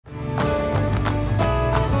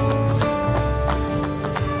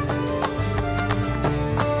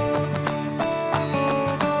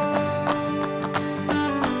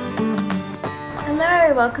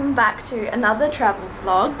Hello, welcome back to another travel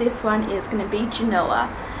vlog. This one is going to be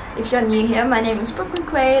Genoa. If you're new here, my name is Brooklyn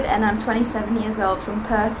Quaid and I'm 27 years old from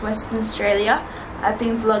Perth, Western Australia. I've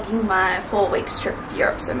been vlogging my 4-week trip of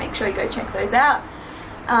Europe, so make sure you go check those out.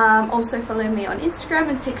 Also follow me on Instagram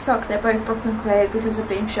and TikTok, they're both Brooklyn Quaid, because I've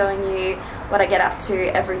been showing you what I get up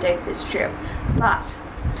to every day of this trip. But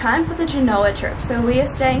time for the Genoa trip. So we are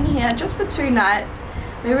staying here just for 2 nights.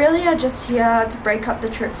 We really are just here to break up the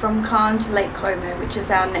trip from Cannes to Lake Como, which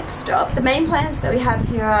is our next stop. The main plans that we have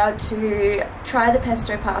here are to try the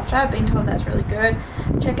pesto pasta. I've been told that's really good.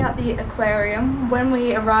 Check out the aquarium. When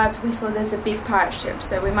we arrived, we saw there's a big pirate ship,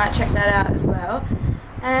 so we might check that out as well.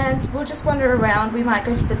 And we'll just wander around. We might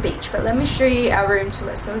go to the beach, but let me show you our room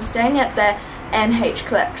tour. So we're staying at the NH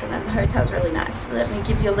Collection and the hotel's really nice. Let me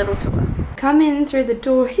give you a little tour. Come in through the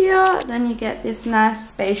door here, then you get this nice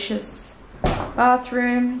spacious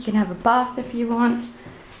bathroom. You can have a bath if you want.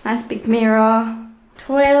 Nice big mirror,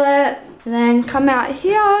 toilet. Then come out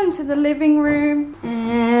here into the living room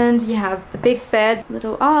and you have the big bed,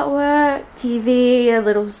 little artwork, TV, a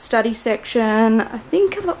little study section. I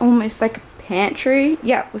think almost like a pantry,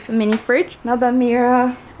 yeah, with a mini fridge, another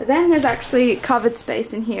mirror. Then there's actually covered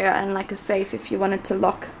space in here and like a safe if you wanted to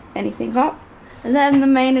lock anything up. And then the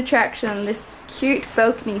main attraction, this cute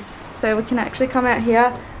balcony, so we can actually come out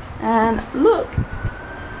here and look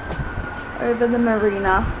over the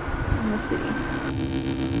marina in the city.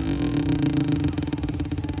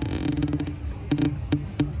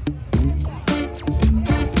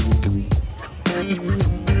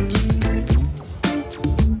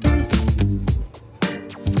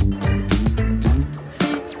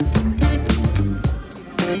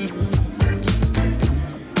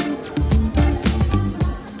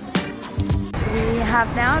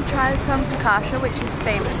 Have now tried some focaccia, which is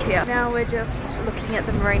famous here. Now we're just looking at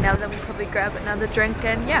the marina, then we'll probably grab another drink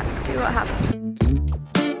and yeah, see what happens.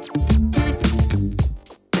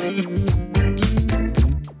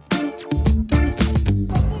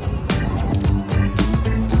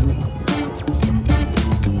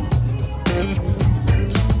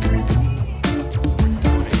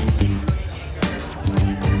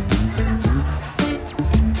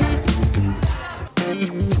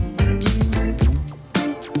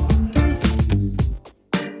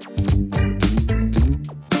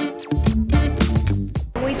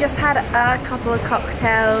 Just had a couple of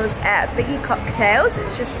cocktails at Biggie Cocktails.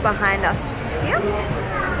 It's just behind us, just here.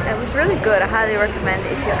 It was really good. I highly recommend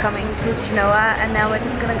if you're coming to Genoa. And now we're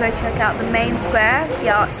just gonna go check out the main square,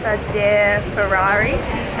 Piazza de Ferrari,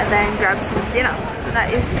 and then grab some dinner. So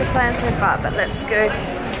that is the plan so far, but let's go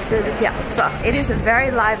to the piazza. It is a very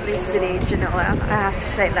lively city, Genoa. I have to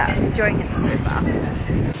say that. I'm enjoying it so far.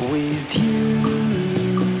 With you,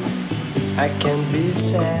 I can be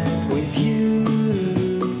sad with you.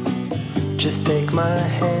 Just take my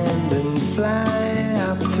hand and fly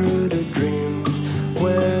up through the dreams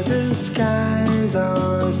where the skies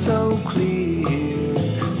are so clear.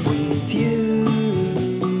 With you,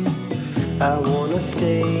 I wanna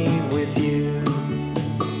stay with you.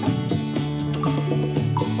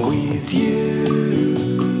 With you,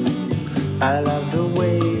 I love the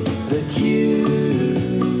way that you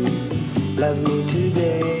love me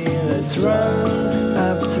today. Let's run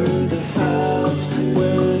up through the fields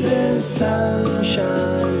where the sun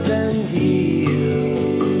shines and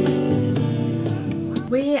heals.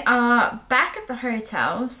 We are back at the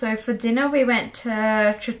hotel. So for dinner we went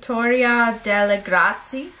to Trattoria delle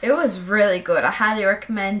Grazie. It was really good. I highly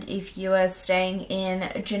recommend if you are staying in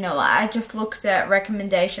Genoa. I just looked at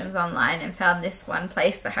recommendations online and found this one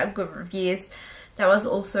place that had good reviews that was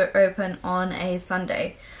also open on a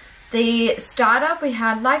Sunday. The starter, we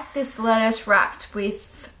had like this lettuce wrapped with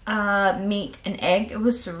meat and egg. It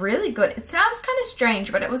was really good. It sounds kind of strange,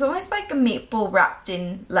 but it was almost like a meatball wrapped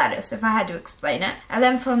in lettuce, if I had to explain it. And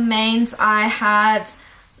then for mains, I had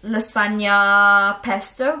lasagna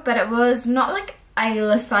pesto, but it was not like a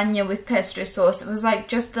lasagna with pesto sauce. It was like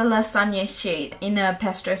just the lasagna sheet in a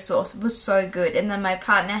pesto sauce. It was so good. And then my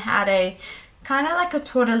partner had a kind of like a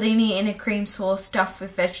tortellini in a cream sauce stuffed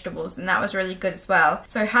with vegetables, and that was really good as well.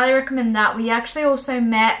 So I highly recommend that. We actually also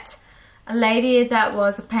met a lady that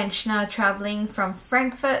was a pensioner traveling from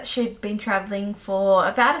Frankfurt. She'd been traveling for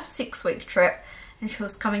about a 6-week trip and she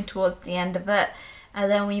was coming towards the end of it.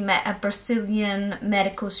 And then we met a Brazilian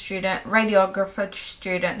medical student, radiographer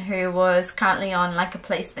student, who was currently on like a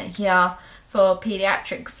placement here for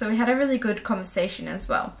pediatrics. So we had a really good conversation as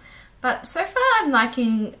well. But so far I'm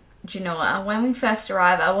liking Genoa. When we first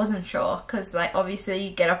arrived I wasn't sure, because like obviously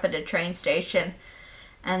you get off at a train station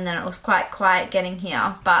and then it was quite quiet getting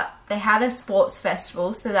here, but they had a sports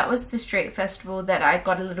festival, so that was the street festival that I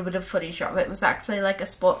got a little bit of footage of. It was actually like a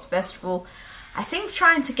sports festival, I think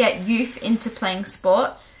trying to get youth into playing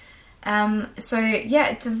sport. So yeah,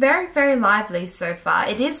 it's very, very lively so far.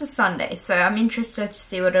 It is a Sunday, so I'm interested to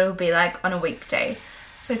see what it'll be like on a weekday.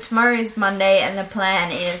 So tomorrow is Monday, and the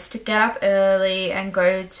plan is to get up early and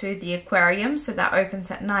go to the aquarium. So that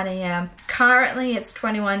opens at 9 AM. Currently it's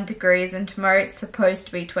 21 degrees, and tomorrow it's supposed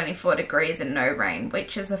to be 24 degrees and no rain,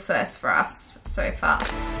 which is a first for us so far.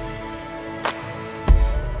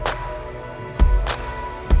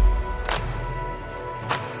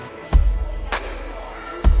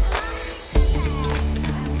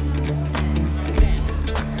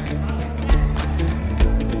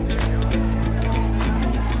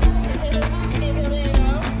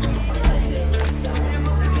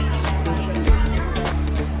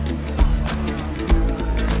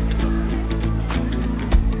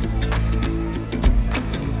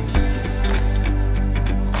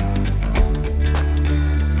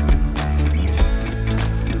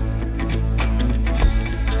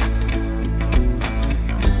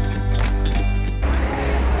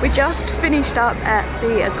 We just finished up at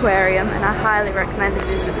the aquarium, and I highly recommend a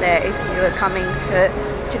visit there if you are coming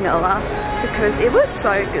to Genoa, because it was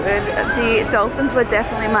so good. The dolphins were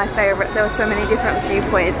definitely my favourite. There were so many different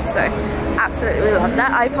viewpoints, so absolutely loved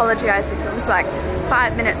that. I apologise if it was like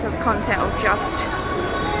 5 minutes of content of just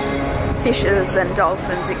fishes and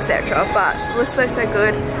dolphins, etc., but it was so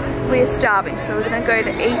good. We're starving, so we're gonna go to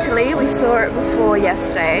Italy. We saw it before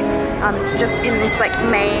yesterday. It's just in this like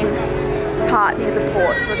main part near the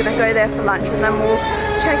port, so we're going to go there for lunch, and then we'll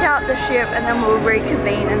check out the ship, and then we'll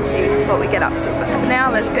reconvene and see what we get up to. But for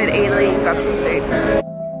now, let's go to Italy and grab some food.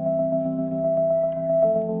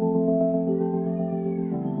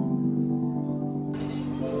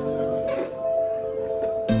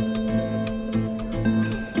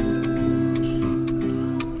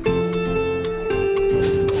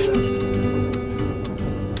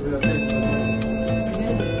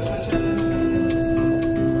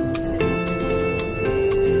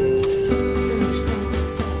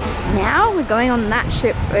 Now we're going on that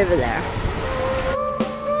ship over there.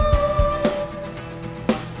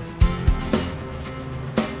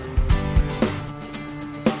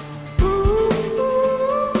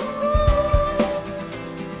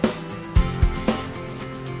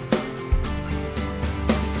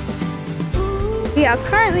 We are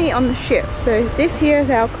currently on the ship, so this here is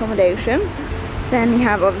our accommodation. Then you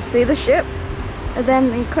have obviously the ship, and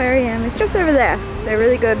then the aquarium is just over there, so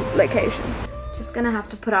really good location. Just gonna have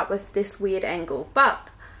to put up with this weird angle, but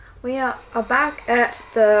we are back at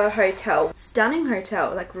the hotel. Stunning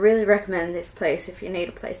hotel, like really recommend this place if you need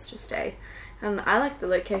a place to stay. And I like the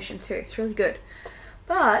location too, it's really good.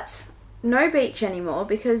 But no beach anymore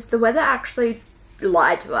because the weather actually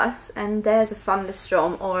lied to us, and there's a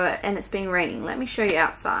thunderstorm and it's been raining. Let me show you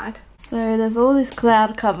outside. So there's all this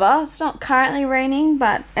cloud cover. It's not currently raining,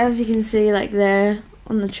 but as you can see, like there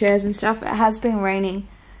on the chairs and stuff, it has been raining.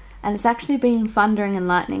 And it's actually been thundering and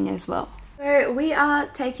lightning as well. So we are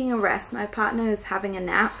taking a rest. My partner is having a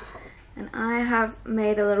nap, and I have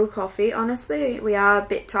made a little coffee. Honestly, we are a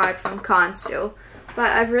bit tired from Cannes still,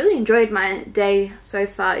 but I've really enjoyed my day so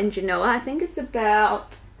far in Genoa. I think it's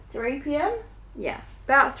about 3 PM? Yeah,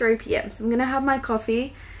 about 3 PM. So I'm gonna have my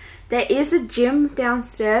coffee. There is a gym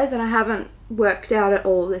downstairs, and I haven't worked out at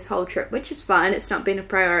all this whole trip, which is fine. It's not been a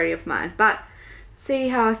priority of mine, but see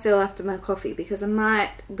how I feel after my coffee, because I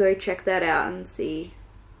might go check that out and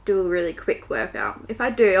do a really quick workout. If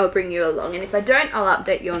I do, I'll bring you along, and if I don't, I'll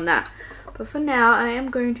update you on that. But for now, I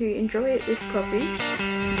am going to enjoy this coffee.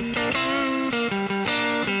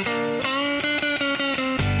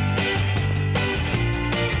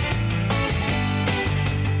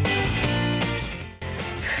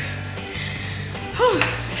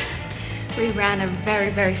 We ran a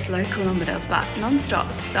very slow kilometre, but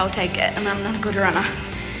non-stop, so I'll take it, and I'm not a good runner.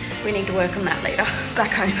 We need to work on that later, back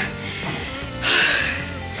home.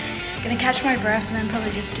 Gonna catch my breath and then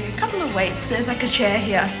probably just do a couple of weights. There's like a chair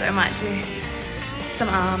here, so I might do some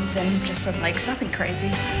arms and just some legs, nothing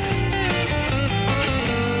crazy.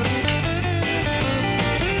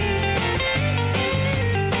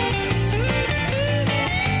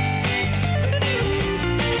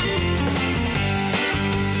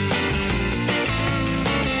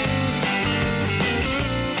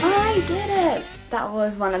 That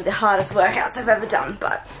was one of the hardest workouts I've ever done,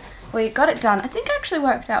 but we got it done. I think I actually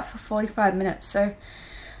worked out for 45 minutes, so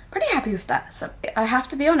pretty happy with that. So I have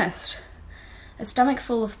to be honest, a stomach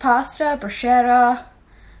full of pasta, bruschetta,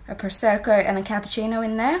 a prosecco and a cappuccino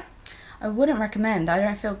in there, I wouldn't recommend. I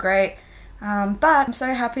don't feel great. But I'm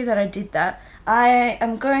so happy that I did that. I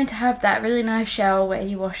am going to have that really nice shower where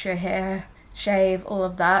you wash your hair, shave, all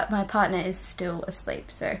of that. My partner is still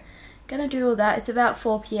asleep, so gonna do all that. It's about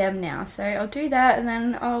 4 PM now, so I'll do that and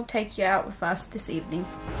then I'll take you out with us this evening.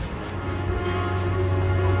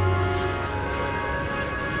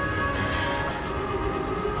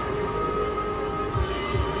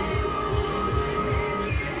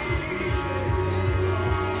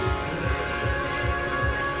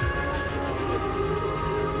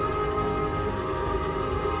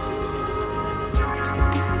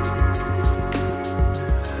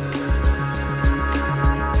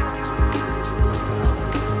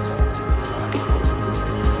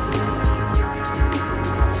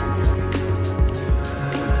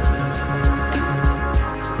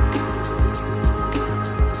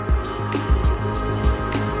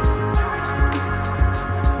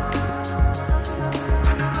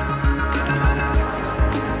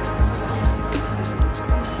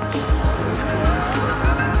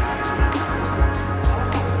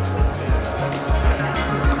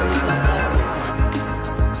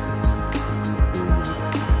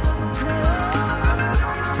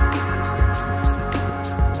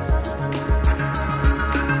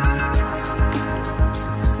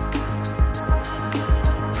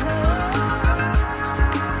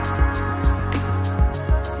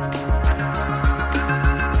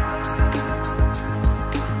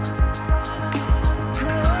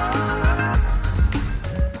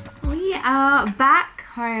 Back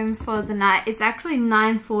home for the night. It's actually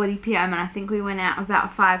 9:40 PM and I think we went out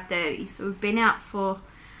about 5:30, so we've been out for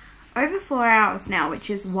over 4 hours now, which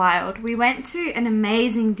is wild. We went to an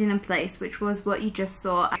amazing dinner place, which was what you just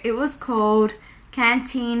saw. It was called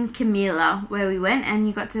Canteen Camilla, where we went, and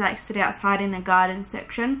you got to like sit outside in a garden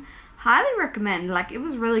section. Highly recommend. Like, it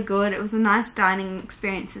was really good. It was a nice dining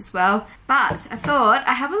experience as well. But I thought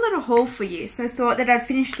I have a little haul for you, so I thought that I'd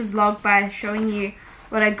finish the vlog by showing you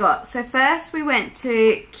what I got. So first we went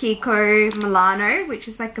to Kiko Milano, which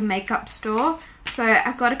is like a makeup store. So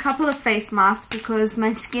I got a couple of face masks because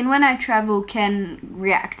my skin when I travel can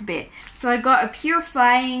react a bit. So I got a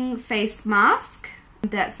purifying face mask.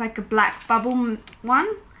 That's like a black bubble one.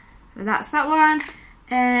 So that's that one.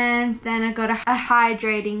 And then I got a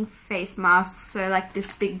hydrating face mask. So like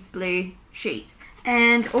this big blue sheet.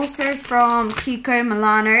 And also from Kiko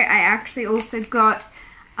Milano, I actually also got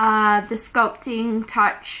the Sculpting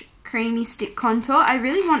Touch Creamy Stick Contour. I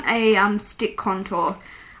really want a stick contour.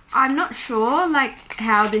 I'm not sure like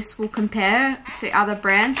how this will compare to other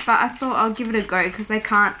brands, but I thought I'll give it a go because I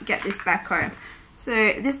can't get this back home. So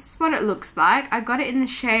this is what it looks like. I got it in the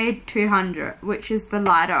shade 200, which is the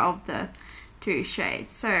lighter of the two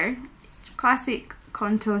shades. So it's classic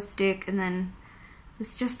contour stick, and then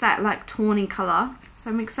it's just that like tawny color. So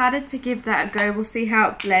I'm excited to give that a go. We'll see how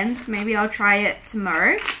it blends. Maybe I'll try it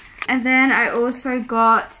tomorrow. And then I also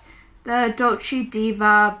got the Dolce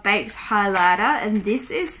Diva Baked Highlighter, and this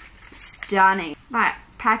is stunning. Like,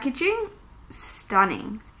 packaging,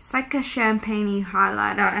 stunning. It's like a champagne-y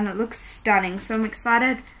highlighter and it looks stunning. So I'm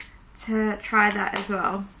excited to try that as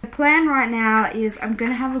well. The plan right now is I'm going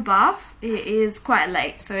to have a bath. It is quite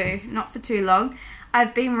late, so not for too long.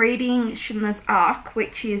 I've been reading Schindler's Ark,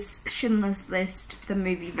 which is Schindler's List, the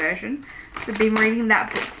movie version. So I've been reading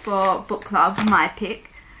that book for book club, my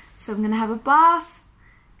pick. So I'm going to have a bath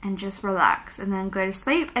and just relax and then go to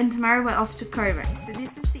sleep. And tomorrow we're off to Coburn. So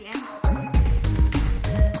this is the end.